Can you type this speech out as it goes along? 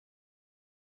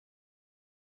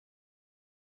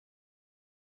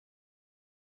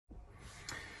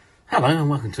Hello and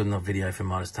welcome to another video from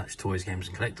Midas Touch Toys, Games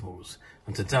and Collectibles.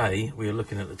 And today we are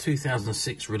looking at the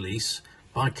 2006 release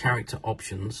by Character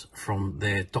Options from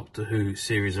their Doctor Who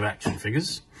series of action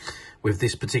figures, with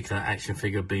this particular action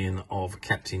figure being of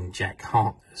Captain Jack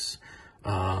Harkness,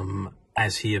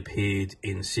 as he appeared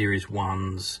in Series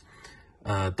 1's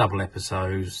double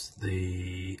episodes,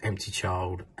 The Empty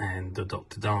Child and The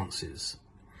Doctor Dances.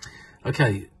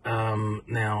 Okay,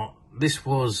 now this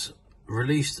was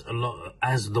released a lot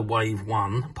as the Wave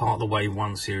 1, part of the Wave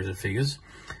 1 series of figures,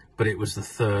 but it was the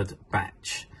third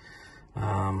batch.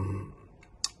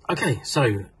 Okay,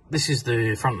 so this is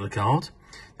the front of the card.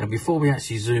 Now before we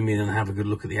actually zoom in and have a good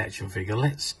look at the action figure,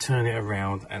 let's turn it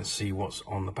around and see what's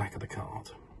on the back of the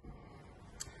card.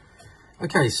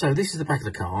 Okay, so this is the back of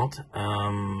the card,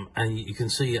 and you can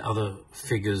see other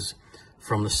figures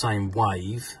from the same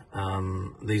wave.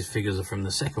 These figures are from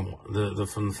the second one,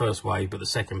 from the first wave, but the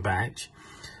second batch.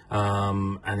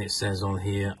 And it says on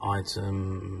here,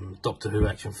 item Doctor Who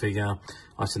action figure,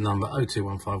 item number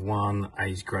 02151,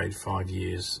 age grade 5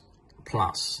 years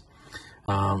plus.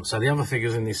 So the other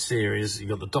figures in this series, you've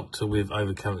got the Doctor with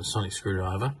overcoat and sonic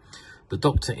screwdriver, the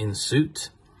Doctor in suit,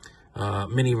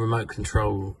 mini remote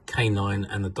control K9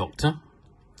 and the Doctor,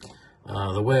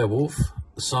 the Werewolf,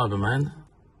 the Cyberman,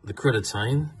 the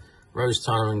Critterdane, Rose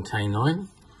Tyler and K9,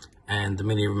 and the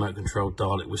mini remote control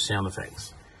Dalek with sound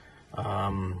effects.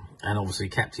 And obviously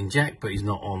Captain Jack, but he's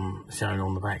not shown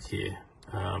on the back here.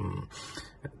 Down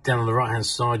on the right hand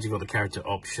side you've got the Character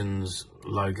Options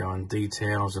logo and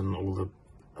details, and all the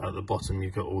at the bottom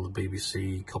you've got all the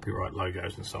BBC copyright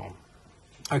logos and so on.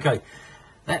 Okay,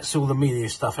 that's all the media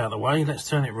stuff out of the way. Let's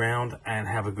turn it round and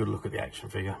have a good look at the action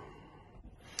figure.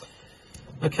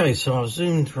 Okay, so I've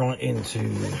zoomed right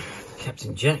into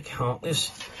Captain Jack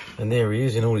Harkness, and there he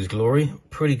is in all his glory.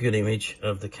 Pretty good image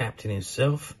of the captain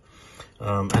himself,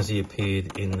 as he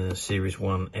appeared in the Series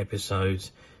 1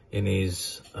 episodes in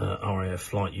his RAF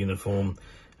flight uniform,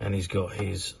 and he's got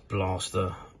his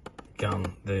blaster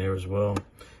gun there as well,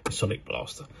 his sonic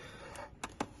blaster.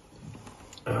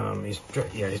 He's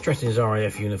dressed in his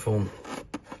RAF uniform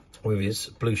with his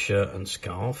blue shirt and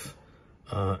scarf,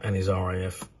 and his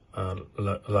RAF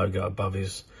logo above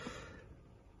his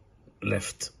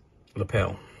left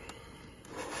lapel.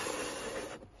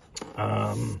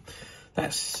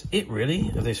 That's it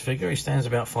really of this figure. He stands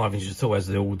about 5 inches tall, as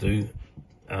they all do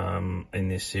in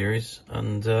this series,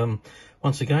 and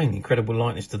once again, incredible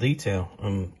lightness to detail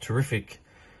and terrific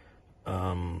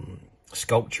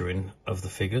sculpturing of the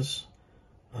figures.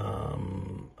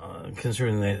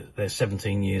 Considering they're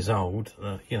 17 years old,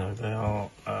 you know, they are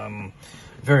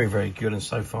very, very good, and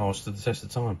so far stood the test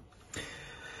of time.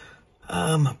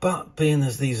 But being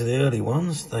as these are the early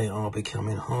ones, they are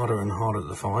becoming harder and harder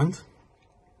to find.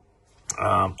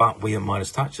 But we at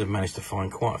Midas Touch have managed to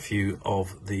find quite a few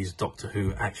of these Doctor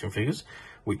Who action figures,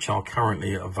 which are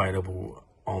currently available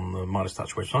on the Midas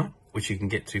Touch website, which you can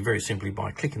get to very simply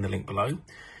by clicking the link below.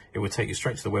 It will take you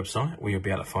straight to the website, where you'll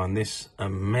be able to find this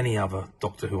and many other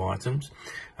Doctor Who items,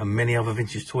 and many other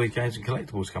vintage toys, games and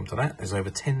collectibles come to that. There's over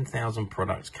 10,000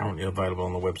 products currently available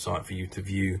on the website for you to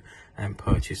view and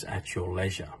purchase at your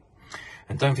leisure.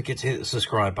 And don't forget to hit the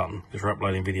subscribe button, because we're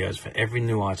uploading videos for every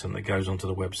new item that goes onto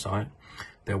the website.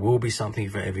 There will be something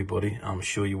for everybody. I'm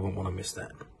sure you won't want to miss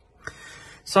that.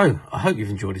 So I hope you've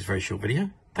enjoyed this very short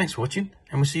video. Thanks for watching,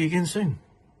 and we'll see you again soon.